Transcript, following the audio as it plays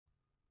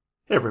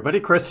Hey everybody,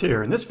 Chris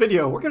here. In this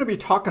video, we're going to be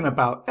talking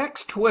about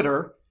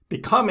Twitter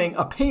becoming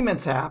a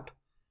payments app,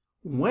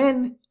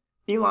 when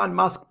Elon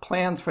Musk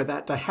plans for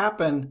that to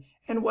happen,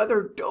 and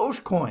whether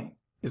Dogecoin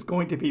is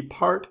going to be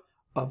part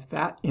of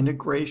that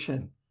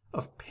integration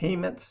of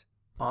payments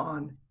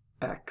on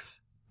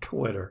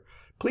Twitter.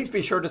 Please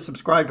be sure to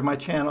subscribe to my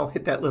channel,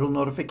 hit that little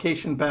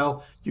notification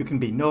bell. You can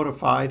be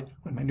notified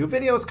when my new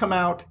videos come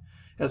out,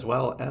 as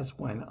well as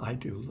when I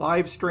do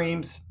live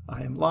streams.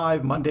 I am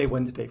live Monday,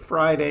 Wednesday,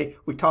 Friday.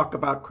 We talk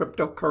about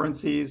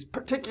cryptocurrencies,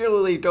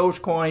 particularly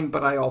Dogecoin,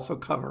 but I also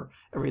cover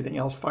everything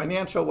else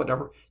financial,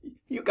 whatever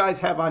you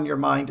guys have on your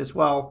mind as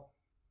well.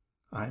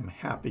 I'm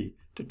happy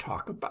to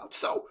talk about.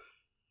 So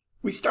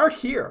we start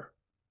here.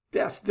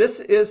 Yes, this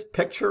is a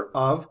picture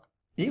of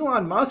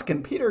Elon Musk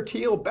and Peter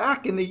Thiel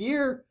back in the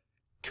year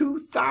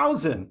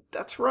 2000.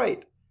 That's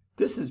right.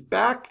 This is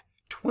back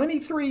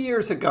 23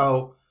 years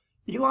ago.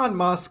 Elon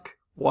Musk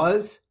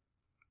was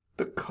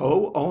the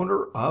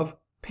co-owner of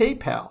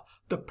PayPal,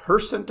 the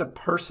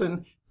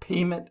person-to-person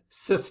payment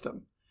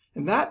system.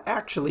 And that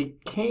actually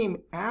came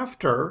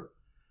after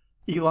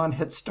Elon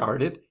had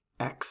started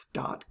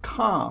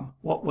X.com.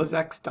 What was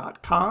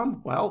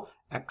X.com? Well,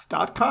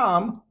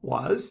 X.com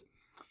was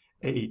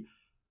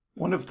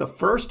one of the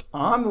first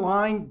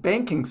online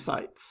banking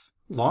sites,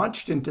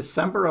 launched in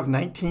December of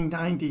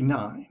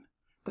 1999.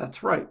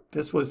 That's right.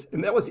 That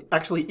was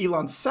actually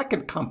Elon's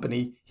second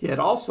company. He had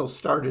also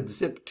started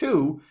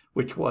Zip2,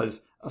 which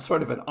was a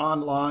sort of an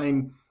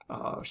online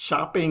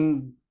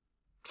shopping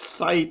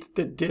site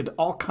that did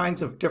all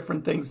kinds of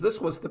different things.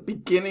 This was the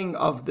beginning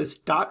of this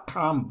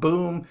 .com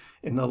boom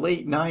in the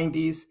late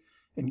 90s,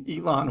 and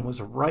Elon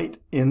was right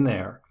in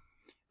there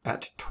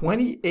at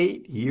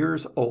 28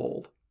 years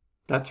old.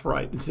 That's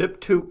right.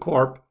 Zip2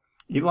 Corp,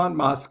 Elon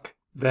Musk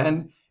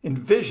then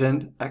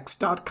envisioned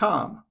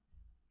X.com.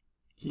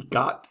 He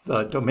got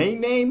the domain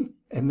name,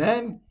 and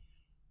then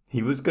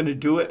he was going to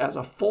do it as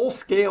a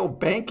full-scale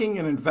banking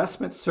and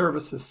investment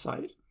services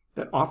site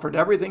that offered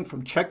everything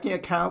from checking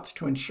accounts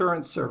to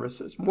insurance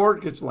services,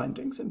 mortgage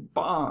lendings, and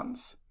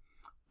bonds.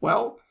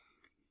 Well,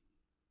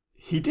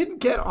 he didn't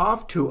get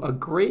off to a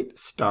great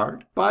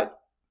start, but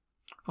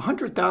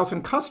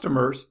 100,000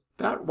 customers,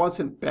 that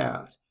wasn't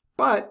bad.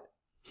 But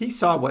he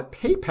saw what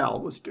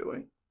PayPal was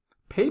doing.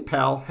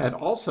 PayPal had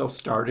also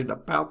started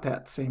about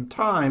that same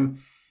time.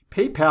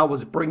 PayPal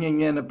was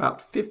bringing in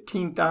about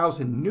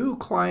 15,000 new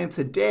clients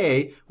a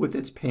day with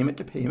its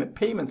payment-to-payment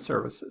payment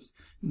services.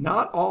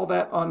 Not all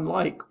that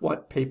unlike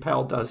what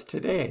PayPal does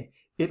today.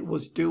 It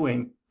was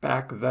doing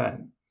back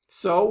then.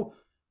 So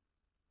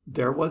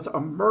there was a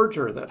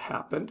merger that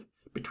happened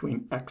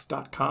between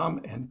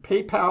X.com and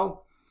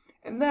PayPal.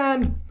 And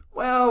then,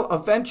 well,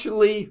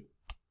 eventually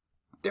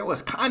there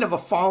was kind of a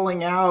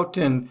falling out,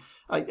 and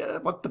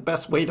what the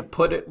best way to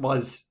put it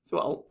was,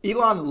 well,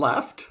 Elon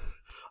left.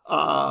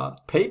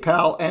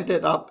 PayPal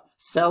ended up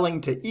selling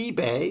to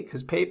eBay,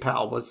 because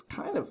PayPal was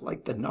kind of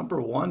like the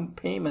 #1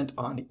 payment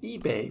on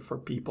eBay for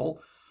people.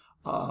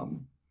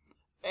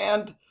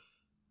 And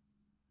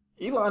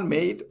Elon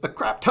made a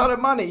crap ton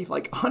of money,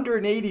 like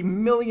 $180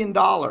 million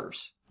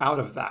out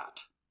of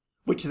that,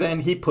 which then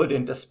he put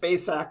into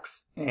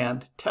SpaceX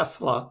and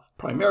Tesla,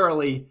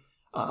 primarily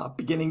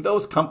beginning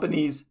those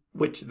companies,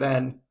 which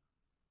then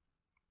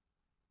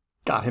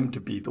got him to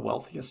be the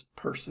wealthiest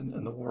person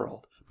in the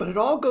world. But it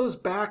all goes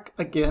back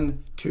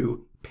again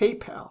to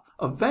PayPal.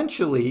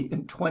 Eventually,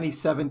 in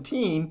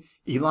 2017,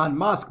 Elon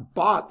Musk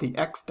bought the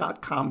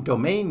X.com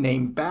domain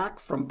name back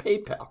from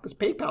PayPal, because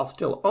PayPal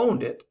still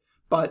owned it,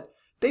 but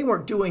they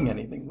weren't doing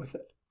anything with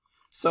it.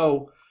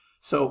 So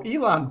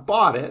Elon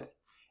bought it,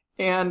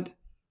 and,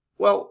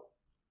 well,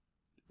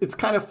 it's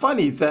kind of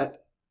funny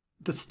that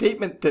the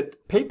statement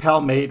that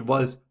PayPal made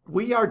was,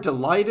 "We are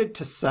delighted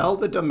to sell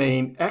the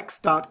domain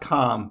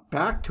X.com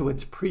back to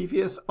its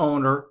previous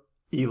owner,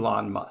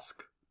 Elon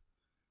Musk."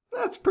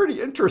 That's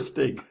pretty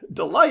interesting.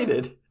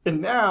 Delighted. And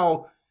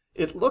now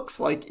it looks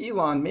like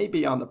Elon may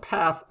be on the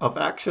path of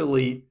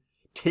actually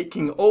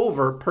taking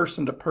over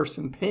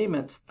person-to-person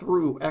payments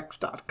through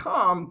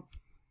X.com,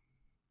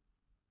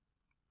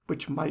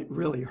 which might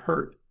really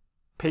hurt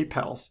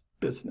PayPal's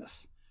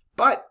business.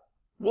 But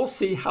we'll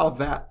see how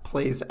that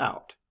plays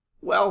out.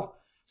 Well,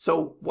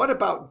 so what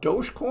about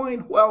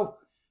Dogecoin? Well,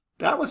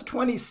 that was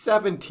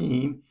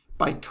 2017.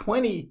 By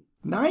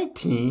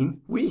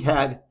 2019, we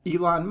had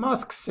Elon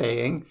Musk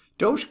saying,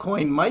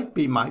 Dogecoin might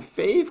be my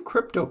fave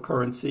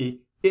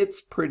cryptocurrency.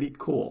 It's pretty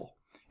cool.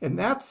 And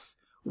that's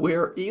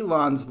where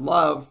Elon's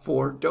love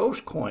for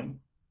Dogecoin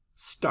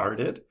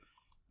started.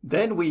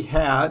 Then we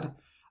had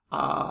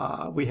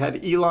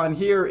Elon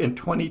here in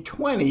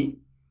 2020,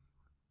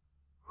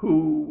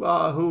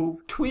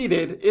 who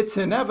tweeted, "It's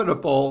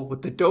inevitable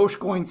with the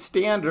Dogecoin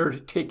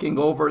standard taking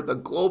over the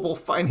global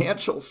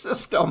financial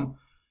system."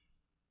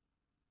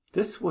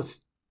 This was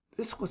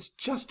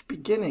just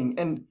beginning.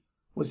 And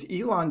was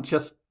Elon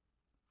just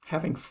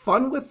having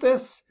fun with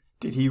this?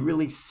 Did he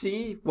really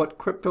see what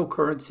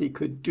cryptocurrency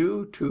could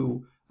do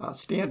to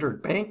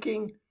standard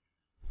banking?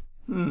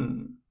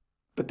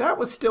 But that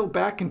was still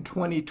back in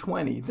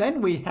 2020.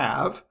 Then we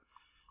have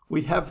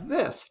we have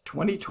this,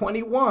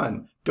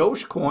 2021,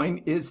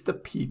 Dogecoin is the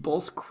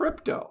people's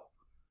crypto.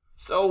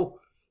 So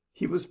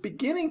he was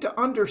beginning to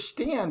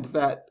understand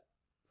that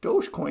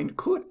Dogecoin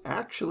could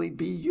actually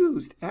be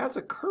used as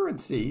a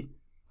currency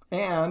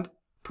and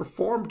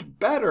performed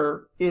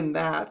better in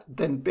that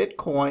than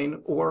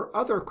Bitcoin or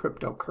other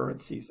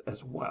cryptocurrencies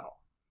as well.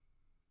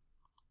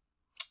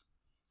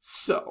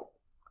 So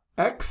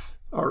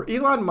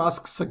Elon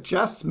Musk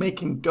suggests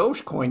making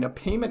Dogecoin a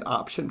payment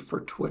option for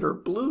Twitter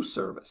Blue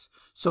service.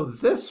 So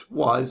this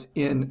was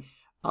in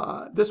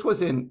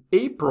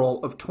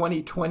April of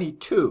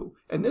 2022,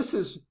 and this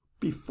is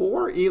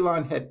before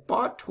Elon had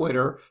bought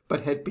Twitter,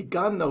 but had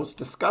begun those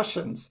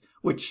discussions,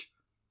 which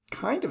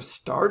kind of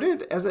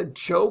started as a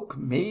joke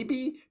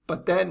maybe,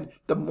 but then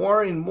the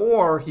more and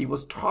more he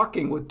was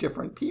talking with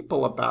different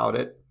people about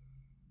it,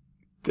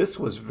 this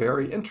was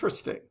very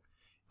interesting.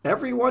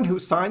 Everyone who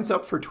signs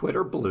up for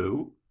Twitter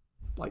Blue,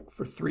 like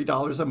for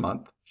 $3 a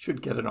month,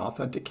 should get an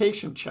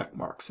authentication check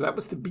mark. So that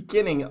was the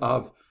beginning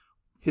of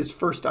his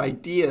first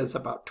ideas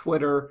about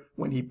Twitter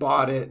when he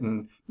bought it,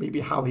 and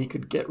maybe how he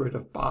could get rid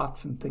of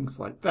bots and things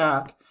like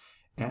that.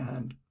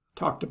 And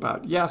talked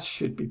about, yes,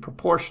 should be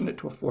proportionate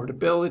to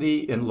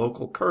affordability in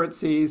local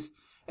currencies,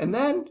 and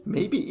then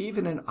maybe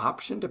even an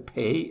option to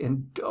pay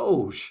in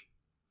Doge.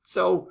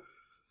 So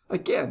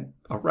again,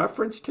 a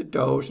reference to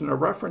Doge and a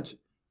reference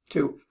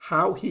to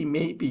how he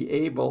may be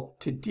able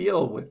to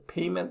deal with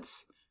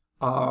payments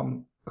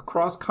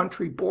across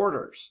country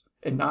borders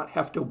and not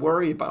have to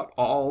worry about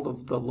all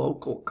of the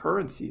local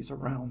currencies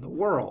around the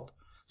world.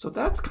 So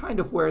that's kind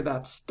of where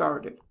that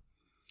started.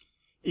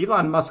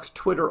 Elon Musk's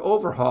Twitter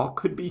overhaul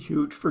could be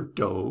huge for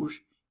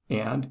Doge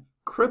and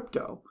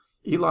crypto.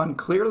 Elon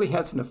clearly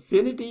has an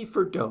affinity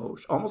for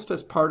Doge, almost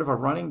as part of a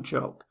running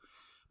joke.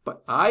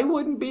 But I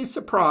wouldn't be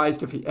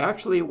surprised if he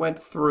actually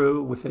went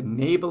through with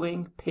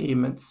enabling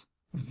payments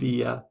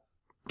via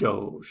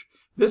Doge.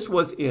 This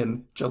was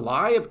in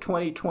July of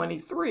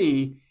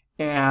 2023,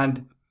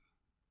 and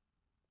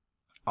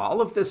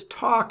all of this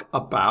talk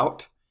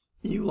about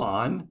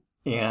Elon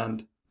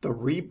and the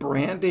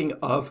rebranding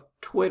of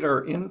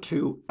Twitter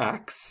into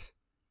X,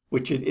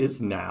 which it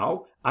is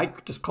now. I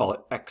could just call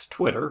it X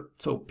Twitter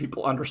so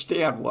people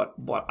understand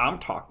what I'm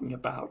talking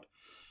about.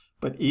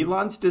 But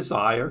Elon's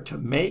desire to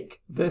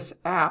make this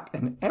app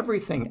an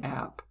everything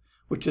app,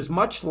 which is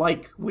much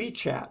like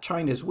WeChat,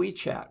 China's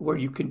WeChat, where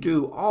you can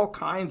do all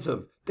kinds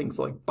of things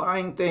like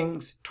buying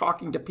things,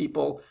 talking to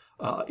people,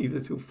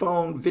 either through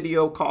phone,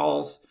 video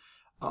calls,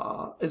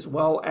 as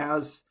well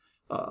as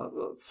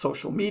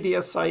social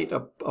media site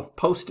of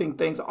posting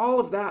things. All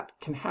of that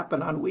can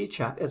happen on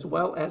WeChat, as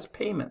well as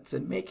payments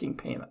and making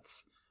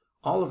payments.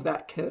 All of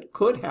that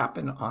could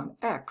happen on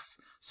X.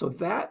 So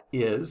that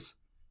is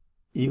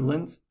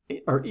Elon's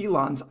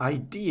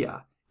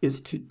idea, is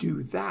to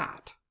do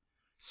that.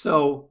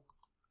 So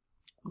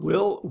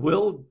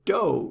will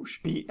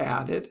Doge be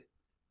added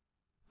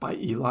by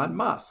Elon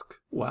Musk?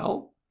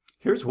 Well,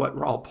 here's what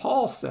Raul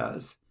Paul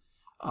says.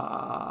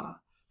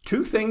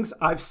 Two things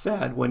I've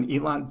said when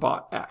Elon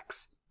bought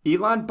X.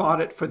 Elon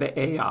bought it for the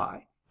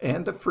AI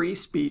and the free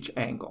speech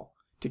angle,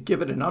 to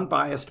give it an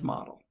unbiased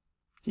model.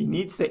 He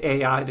needs the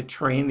AI to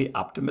train the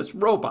Optimus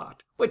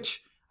robot,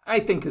 which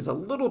I think is a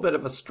little bit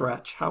of a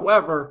stretch.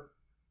 However,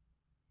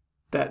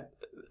 that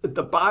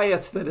the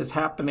bias that is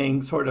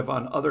happening sort of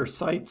on other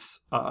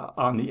sites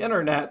on the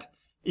internet,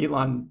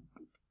 Elon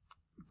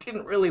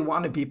didn't really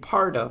want to be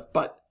part of,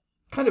 but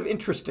kind of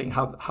interesting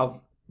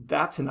how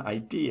that's an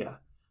idea.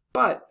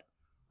 But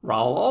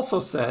Raul also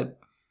said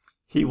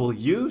he will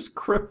use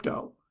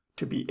crypto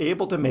to be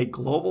able to make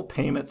global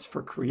payments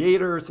for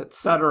creators,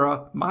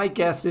 etc. My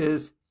guess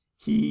is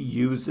he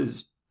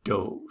uses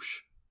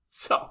Doge.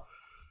 So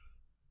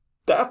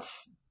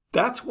that's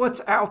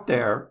what's out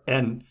there.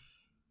 And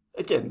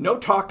again, no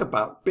talk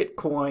about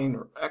Bitcoin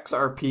or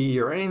XRP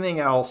or anything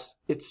else.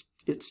 It's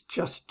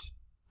just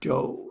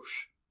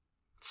Doge.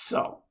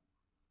 So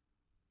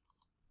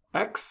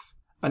X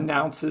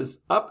announces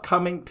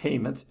upcoming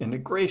payments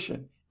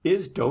integration.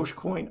 Is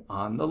Dogecoin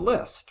on the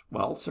list?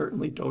 Well,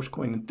 certainly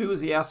Dogecoin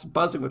enthusiasts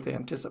buzzing with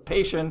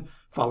anticipation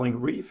following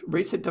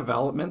recent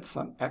developments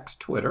on X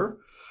Twitter.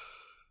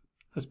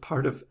 As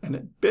part of an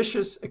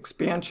ambitious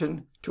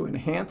expansion to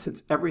enhance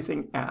its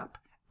everything app,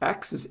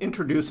 X is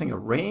introducing a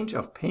range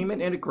of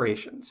payment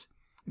integrations.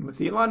 And with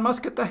Elon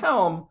Musk at the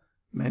helm,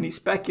 many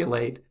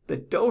speculate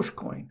that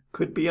Dogecoin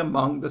could be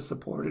among the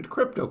supported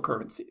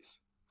cryptocurrencies.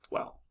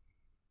 Well,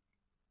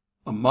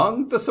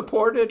 among the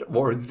supported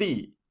or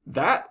the,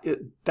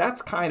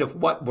 that's kind of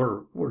what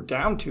we're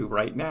down to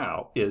right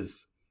now,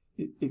 is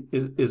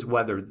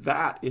whether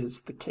that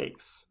is the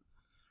case.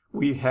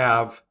 We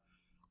have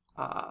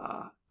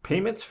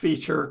payments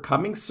feature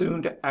coming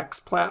soon to X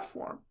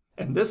platform.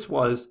 And this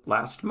was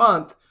last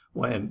month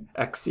when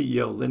X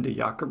CEO Linda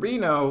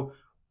Yaccarino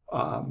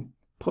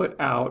put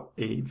out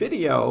a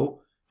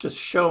video just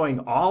showing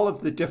all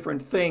of the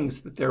different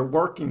things that they're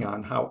working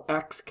on, how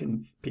X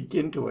can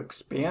begin to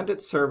expand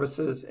its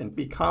services and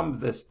become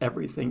this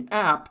everything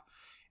app.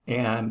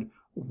 And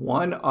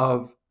one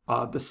of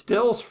the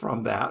stills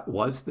from that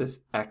was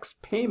this X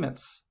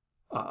payments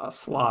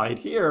slide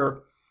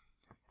here.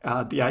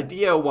 The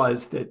idea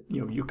was that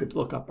you could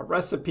look up a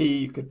recipe,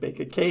 you could bake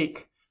a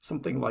cake,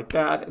 something like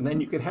that, and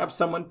then you could have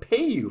someone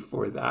pay you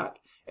for that,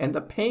 and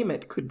the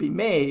payment could be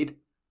made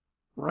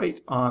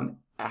right on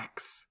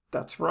X.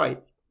 That's right,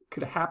 it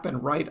could happen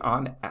right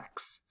on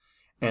X.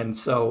 And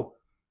so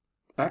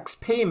X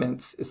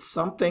payments is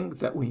something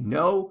that we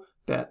know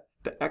that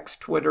the X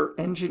Twitter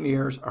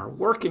engineers are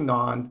working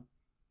on.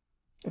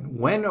 And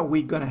when are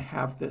we going to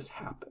have this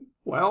happen?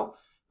 Well,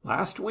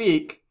 last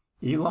week,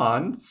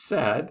 Elon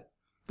said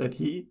that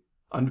he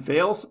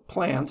unveils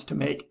plans to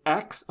make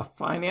X a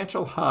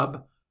financial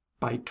hub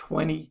by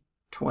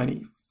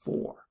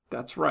 2024.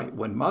 That's right.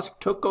 When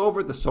Musk took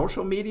over the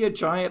social media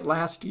giant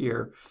last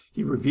year,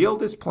 he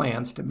revealed his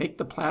plans to make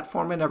the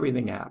Platform and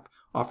Everything app,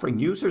 offering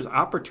users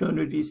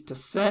opportunities to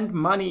send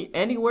money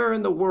anywhere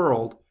in the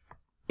world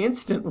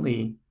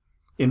instantly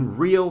in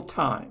real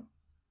time.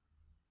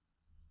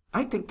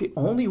 I think the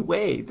only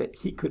way that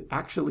he could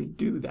actually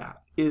do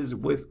that is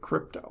with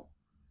crypto.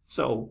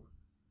 So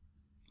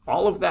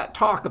all of that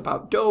talk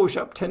about Doge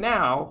up to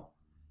now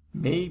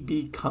may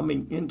be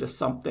coming into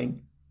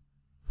something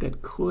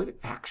that could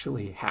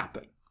actually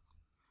happen.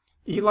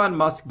 Elon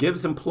Musk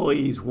gives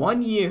employees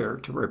 1 year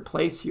to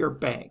replace your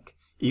bank.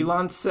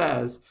 Elon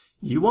says,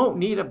 you won't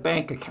need a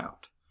bank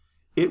account.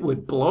 It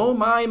would blow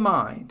my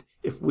mind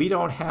if we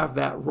don't have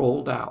that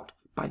rolled out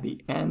by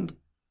the end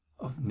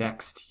of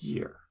next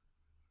year.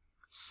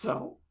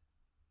 So,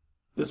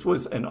 this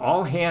was an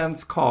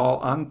all-hands call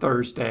on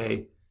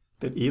Thursday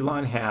that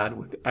Elon had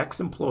with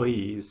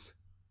ex-employees,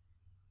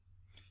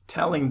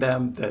 telling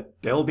them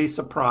that they'll be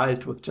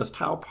surprised with just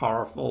how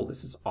powerful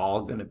this is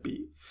all going to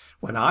be.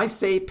 When I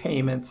say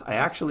payments, I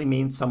actually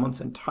mean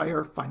someone's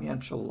entire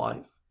financial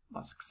life,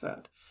 Musk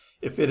said.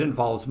 If it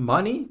involves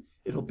money,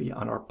 it'll be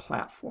on our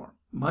platform.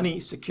 Money,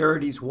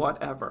 securities,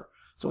 whatever.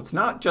 So it's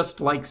not just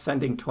like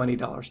sending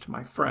 $20 to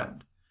my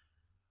friend.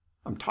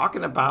 I'm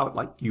talking about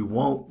like you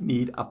won't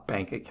need a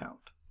bank account.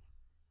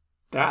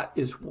 That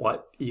is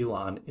what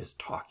Elon is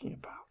talking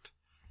about.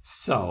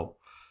 So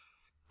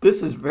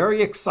this is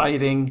very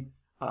exciting.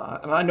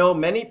 And I know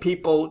many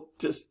people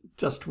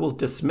just will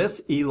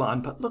dismiss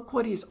Elon, but look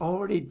what he's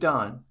already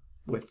done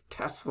with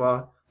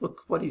Tesla.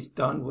 Look what he's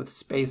done with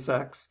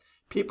SpaceX.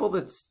 People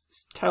that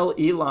tell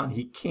Elon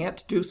he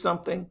can't do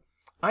something,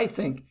 I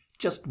think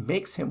just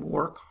makes him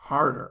work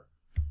harder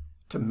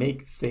to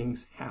make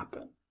things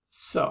happen.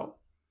 So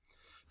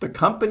the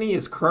company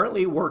is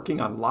currently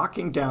working on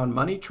locking down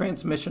money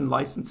transmission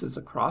licenses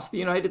across the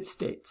United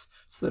States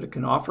so that it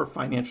can offer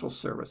financial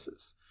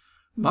services.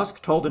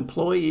 Musk told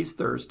employees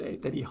Thursday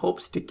that he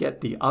hopes to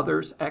get the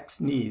others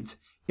X needs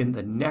in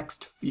the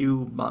next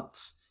few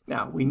months.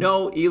 Now, we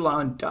know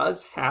Elon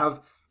does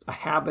have a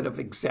habit of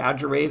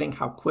exaggerating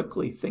how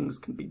quickly things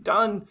can be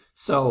done,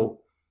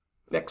 so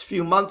next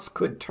few months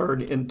could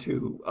turn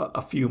into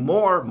a few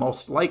more,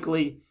 most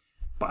likely,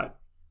 but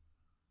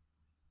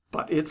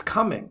it's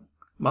coming.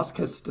 Musk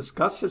has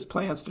discussed his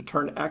plans to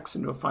turn X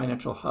into a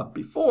financial hub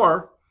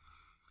before.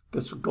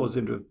 This goes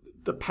into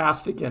the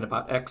past again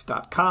about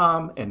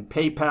X.com and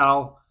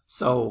PayPal.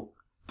 So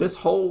this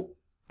whole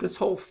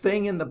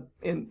thing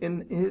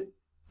in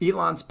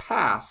Elon's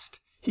past,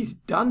 he's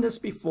done this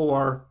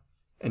before,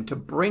 and to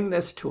bring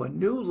this to a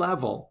new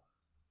level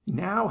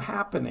now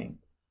happening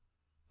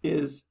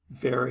is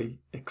very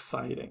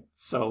exciting.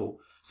 So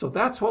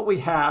that's what we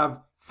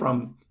have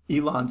from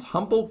Elon's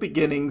humble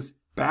beginnings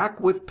back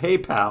with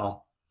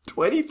PayPal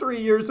 23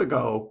 years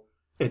ago,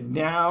 and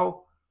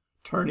now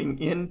turning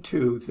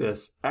into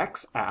this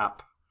X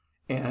app,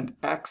 and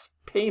X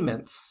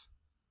payments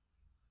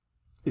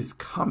is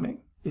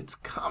coming. It's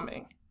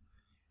coming.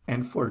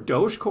 And for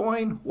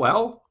Dogecoin,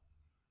 well,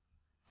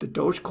 the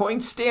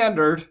Dogecoin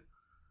standard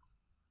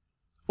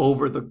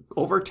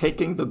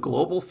overtaking the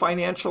global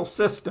financial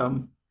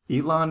system,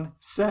 Elon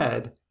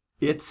said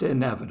it's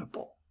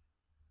inevitable.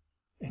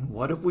 And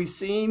what have we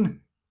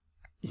seen?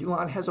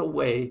 Elon has a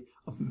way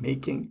of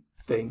making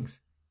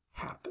things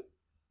happen.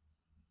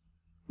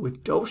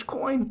 With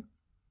Dogecoin,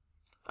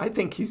 I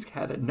think he's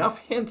had enough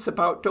hints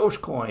about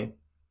Dogecoin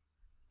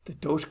that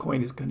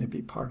Dogecoin is going to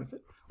be part of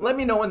it. Let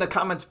me know in the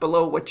comments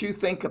below what you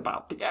think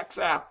about the X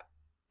app,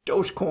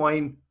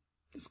 Dogecoin,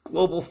 this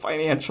global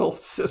financial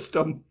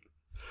system.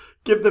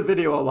 Give the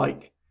video a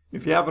like.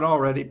 If you haven't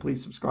already,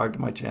 please subscribe to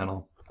my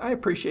channel. I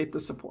appreciate the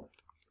support.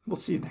 We'll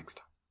see you next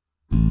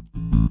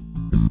time.